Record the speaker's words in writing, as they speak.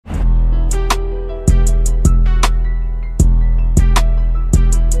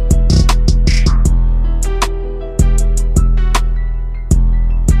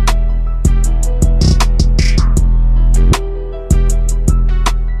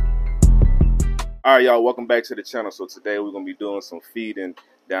All right, y'all, welcome back to the channel. So today we're going to be doing some feeding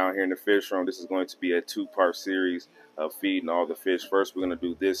down here in the fish room. This is going to be a two-part series of feeding all the fish. First, we're going to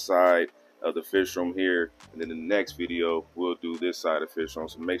do this side of the fish room here, and then in the next video, we'll do this side of the fish room.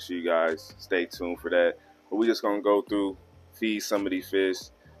 So make sure you guys stay tuned for that. But we're just going to go through, feed some of these fish,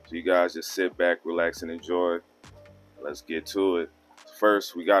 so you guys just sit back, relax, and enjoy. Let's get to it.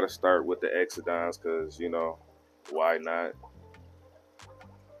 First, we got to start with the exodons because, you know, why not?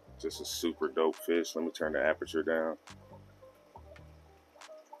 Just a super dope fish. Let me turn the aperture down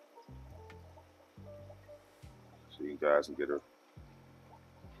so you guys can get a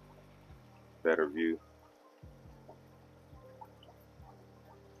better view.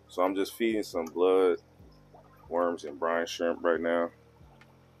 So I'm just feeding some blood worms and brine shrimp right now.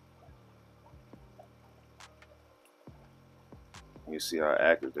 You see how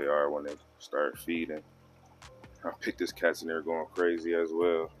active they are when they start feeding. I picked this cat's in there going crazy as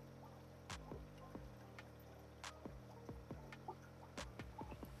well.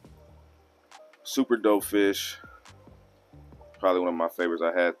 Super dope fish. Probably one of my favorites.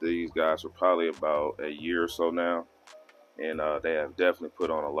 I had these guys for probably about a year or so now, and they have definitely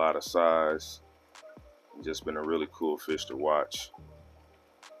put on a lot of size. It's just been a really cool fish to watch.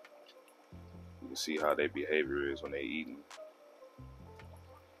 You can see how their behavior is when they eating,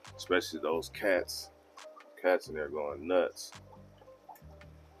 especially those cats. Cats in there going nuts.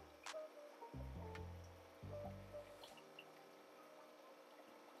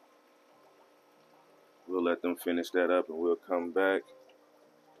 We'll let them finish that up and we'll come back.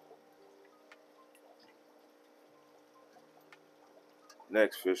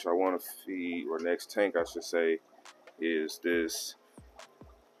 Next fish I want to feed, or next tank I should say, is this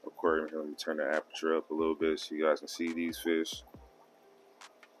aquarium here. Let me turn the aperture up a little bit so you guys can see these fish.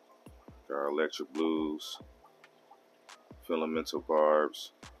 Got our electric blues, filamental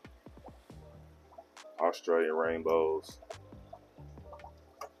barbs, Australian rainbows.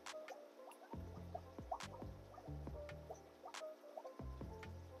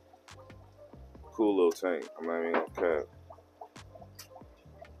 Cool little tank. I'm not even gonna cap.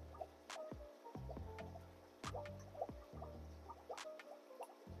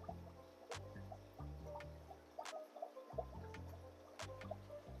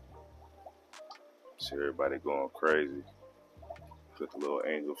 See everybody going crazy with the little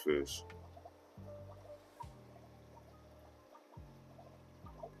angelfish.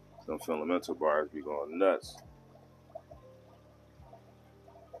 Some filamental barbs be going nuts.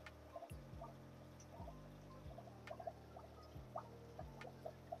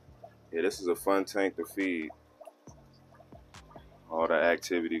 Yeah, this is a fun tank to feed. All the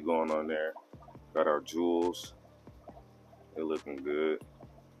activity going on there. Got our jewels. They're looking good.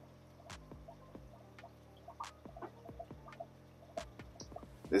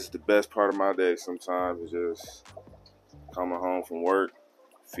 This is the best part of my day sometimes, is just coming home from work,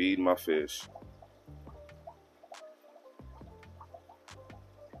 feeding my fish.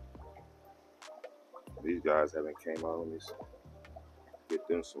 These guys haven't came out. Let me get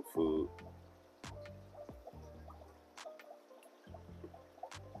them some food.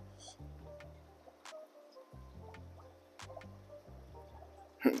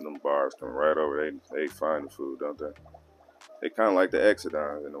 Them bars come right over. They find the food, don't they? They kind of like the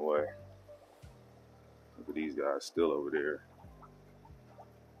exodons in a way. Look at these guys still over there,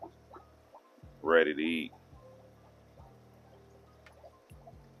 ready to eat.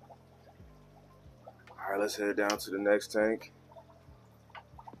 All right, let's head down to the next tank.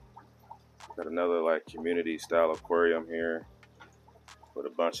 Got another like community style aquarium here with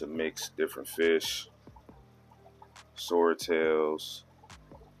a bunch of mixed different fish, swordtails,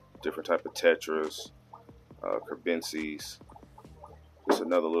 different type of tetras, carbenses. Just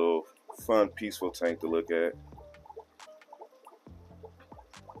another little fun, peaceful tank to look at.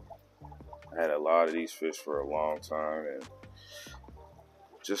 I had a lot of these fish for a long time and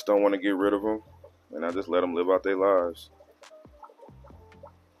just don't want to get rid of them, and I just let them live out their lives.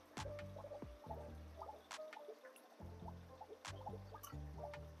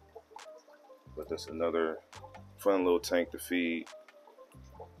 But that's another fun little tank to feed.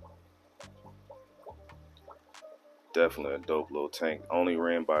 Definitely a dope little tank. Only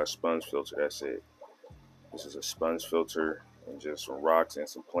ran by a sponge filter, that's it. This is a sponge filter and just some rocks and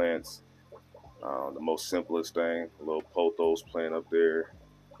some plants. The most simplest thing, a little pothos plant up there,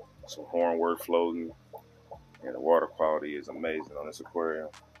 some hornwort floating, and the water quality is amazing on this aquarium.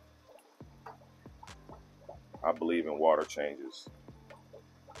 I believe in water changes.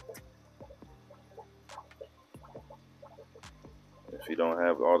 If you don't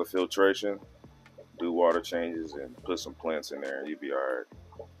have all the filtration, do water changes and put some plants in there and you'll be all right.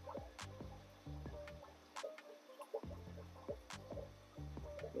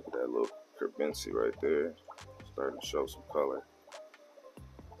 That little crebency right there, starting to show some color.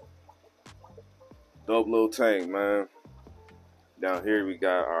 Dope little tank, man. Down here we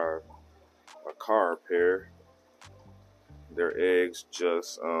got our car pair. Their eggs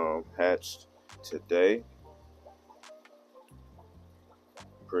just hatched today.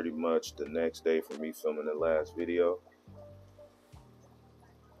 Pretty much the next day for me filming the last video.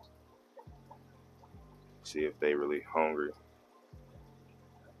 See if they really hungry.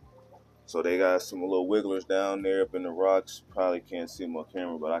 So they got some little wigglers down there up in the rocks. Probably can't see them on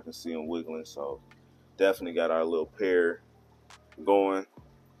camera, but I can see them wiggling. So definitely got our little pair going.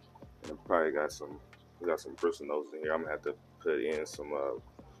 And probably got some, we got some bristle noses in here. I'm gonna have to put in some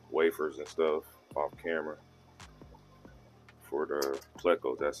wafers and stuff off camera for the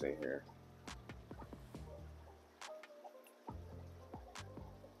plecos that's in here.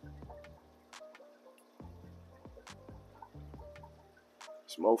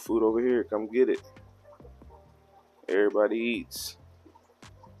 Some more food over here, come get it. Everybody eats.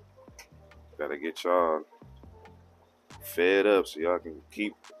 Gotta get y'all fed up so y'all can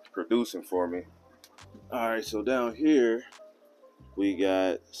keep producing for me. All right, so down here we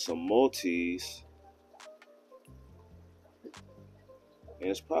got some multis, and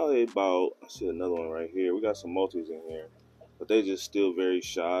it's probably about, I see another one right here. We got some multis in here, but they just still very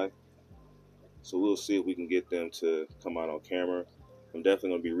shy. So we'll see if we can get them to come out on camera. I'm definitely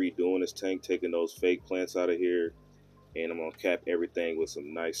gonna be redoing this tank, taking those fake plants out of here, and I'm gonna cap everything with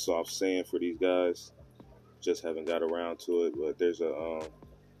some nice soft sand for these guys. Just haven't got around to it, but there's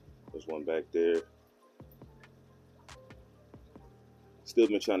one back there. Still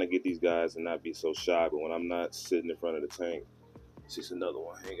been trying to get these guys and not be so shy, but when I'm not sitting in front of the tank, see another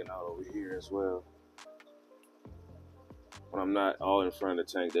one hanging out over here as well. When I'm not all in front of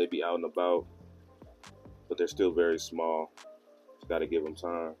the tank, they be out and about, but they're still very small. Just gotta give them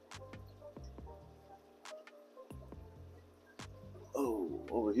time. Oh,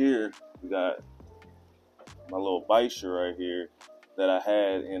 over here we got my little bisher right here that I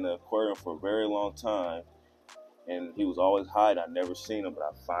had in the aquarium for a very long time, and he was always hiding. I never seen him, but I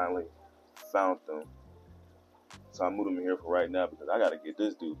finally found him. So I moved him in here for right now because I gotta get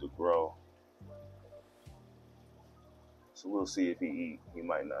this dude to grow. So we'll see if he eat. He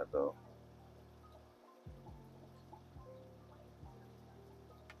might not though.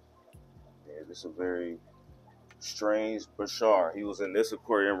 Yeah, this is a very strange Bashar. He was in this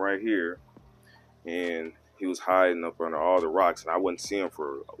aquarium right here, and he was hiding up under all the rocks, and I wouldn't see him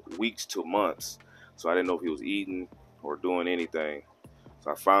for weeks to months. So I didn't know if he was eating or doing anything.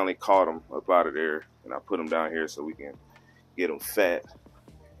 So I finally caught him up out of there, and I put him down here so we can get him fat.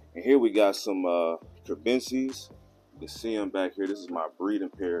 And here we got some crebencies. You can see them back here. This is my breeding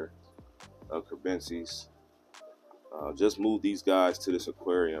pair of crebencies. Just moved these guys to this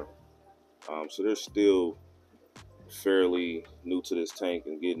aquarium. So they're still fairly new to this tank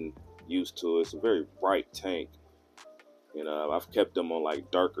and getting used to it. It's a very bright tank. And I've kept them on like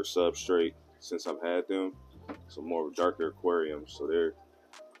darker substrate since I've had them. So more of a darker aquarium. So their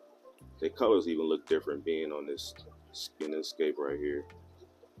colors even look different being on this skin escape right here.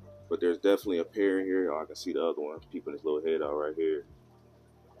 But there's definitely a pair in here. Oh, I can see the other one peeping his little head out right here.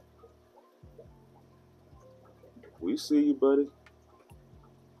 We see you, buddy.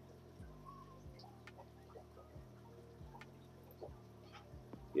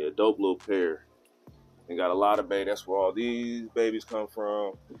 Yeah, dope little pair. And got a lot of babies. That's where all these babies come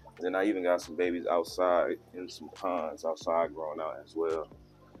from. And then I even got some babies outside in some ponds outside growing out as well.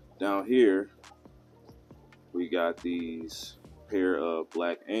 Down here, we got these pair of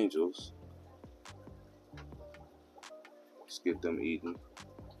black angels. Let's get them eating.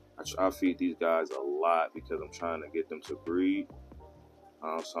 I feed these guys a lot because I'm trying to get them to breed.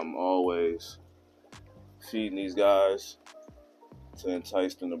 So I'm always feeding these guys to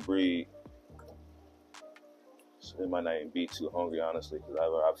entice them to breed. So they might not even be too hungry, honestly, because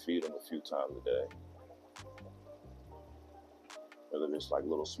I feed them a few times a day. Whether it's like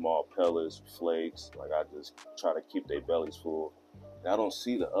little small pellets, flakes, like I just try to keep their bellies full. And I don't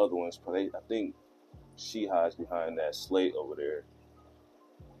see the other ones, but I think she hides behind that slate over there.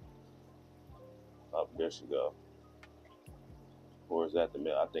 Up there she go. Or is that the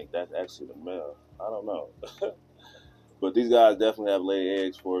male? I think that's actually the male. I don't know. But these guys definitely have laid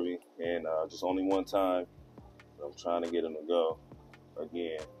eggs for me, and just only one time. I'm trying to get them to go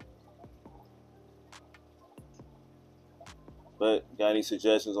again. But got any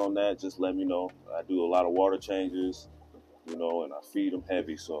suggestions on that, just let me know. I do a lot of water changes, you know, and I feed them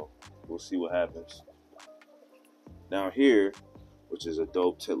heavy, so we'll see what happens. Down here, which is a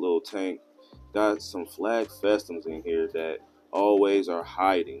dope little tank, got some flag festivals in here that always are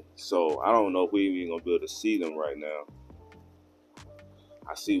hiding. So I don't know if we even gonna be able to see them right now.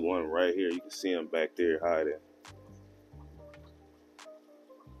 I see one right here. You can see him back there hiding.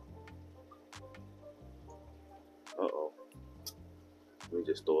 Uh-oh. Let me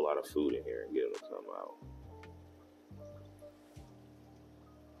just throw a lot of food in here and get him to come out.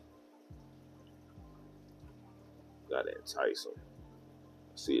 Gotta entice him.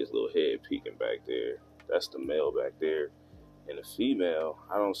 I see his little head peeking back there. That's the male back there. And the female,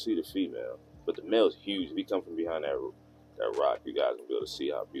 I don't see the female. But the male's huge. If he come from behind that rock, you guys will be able to see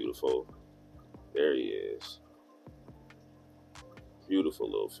how beautiful. There he is. Beautiful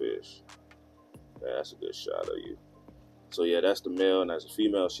little fish. Yeah, that's a good shot of you. So yeah, that's the male, and as a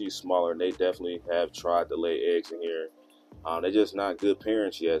female, she's smaller, and they definitely have tried to lay eggs in here. They're just not good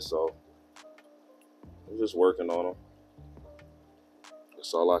parents yet, so I'm just working on them.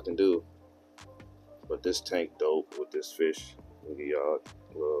 That's all I can do. But this tank dope with this fish. Let me give y'all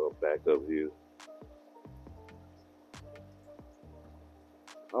a little backup view.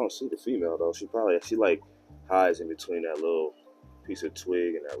 I don't see the female though. She like hides in between that little piece of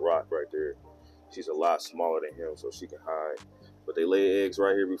twig and that rock right there. She's a lot smaller than him, so she can hide. But they laid eggs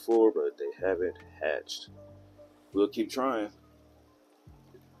right here before, but they haven't hatched. We'll keep trying.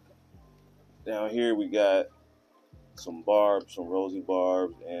 Down here we got some barbs, some rosy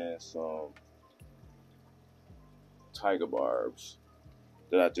barbs, and some tiger barbs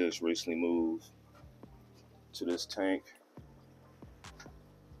that I just recently moved to this tank.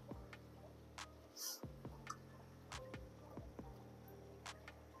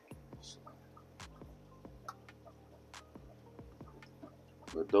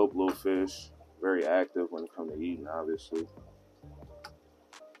 A dope little fish, very active when it comes to eating, obviously.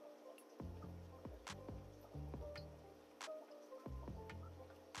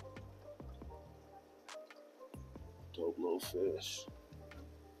 Dope little fish.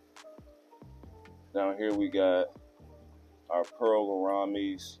 Down here we got our pearl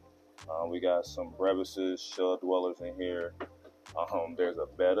gouramis. We got some brevises, shell dwellers in here. There's a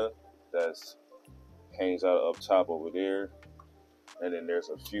betta that's hangs out up top over there. And then there's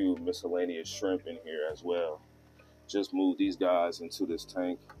a few miscellaneous shrimp in here as well. Just moved these guys into this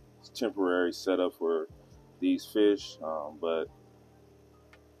tank. It's a temporary setup for these fish, but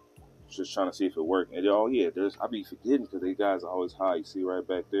just trying to see if it works. And oh yeah, I be forgetting because these guys are always high. You see right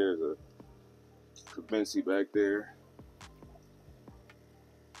back there, there's a Cabensi back there.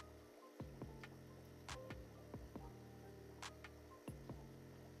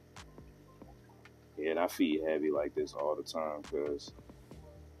 Yeah, and I feed heavy like this all the time because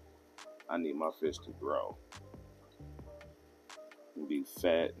I need my fish to grow and be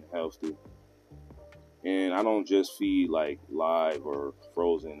fat and healthy. And I don't just feed like live or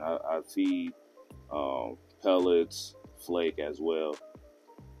frozen. I feed pellets, flake as well.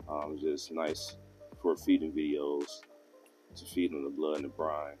 Just nice for feeding videos to feed them the blood and the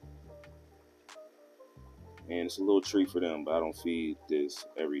brine. And it's a little treat for them, but I don't feed this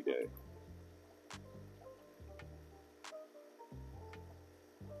every day.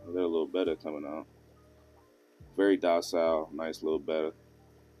 They're a little better coming out. Very docile, nice little better.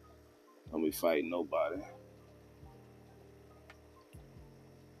 Don't be fighting nobody.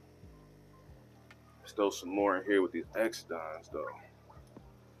 Let's throw some more in here with these X-Dons though.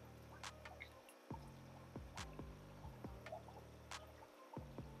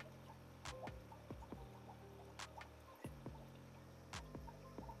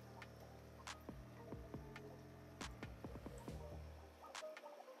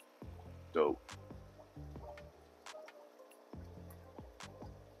 Dope.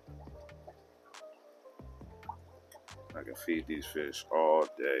 I can feed these fish all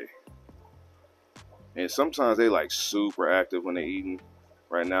day. And sometimes they like super active when they're eating.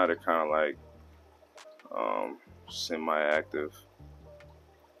 Right now they're kind of like semi-active.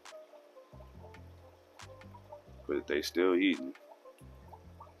 But they still eating.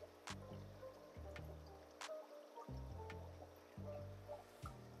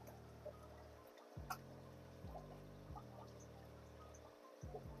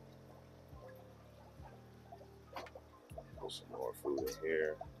 Put some more food in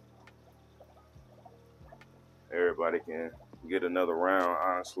here. Everybody can get another round,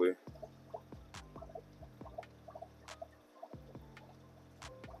 honestly.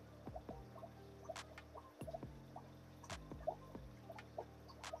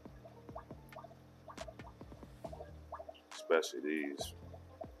 Especially these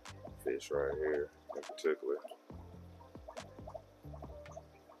fish right here in particular.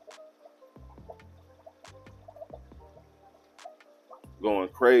 Going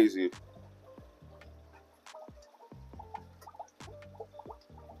crazy.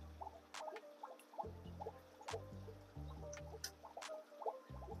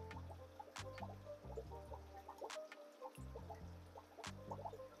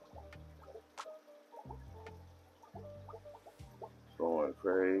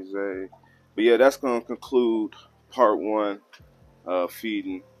 Going crazy. But yeah, that's going to conclude part one of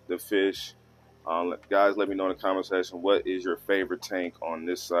feeding the fish. Guys, let me know in the comment section, what is your favorite tank on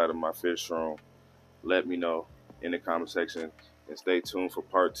this side of my fish room? Let me know in the comment section, and stay tuned for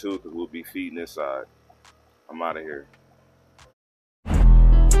part two because we'll be feeding this side. I'm out of here.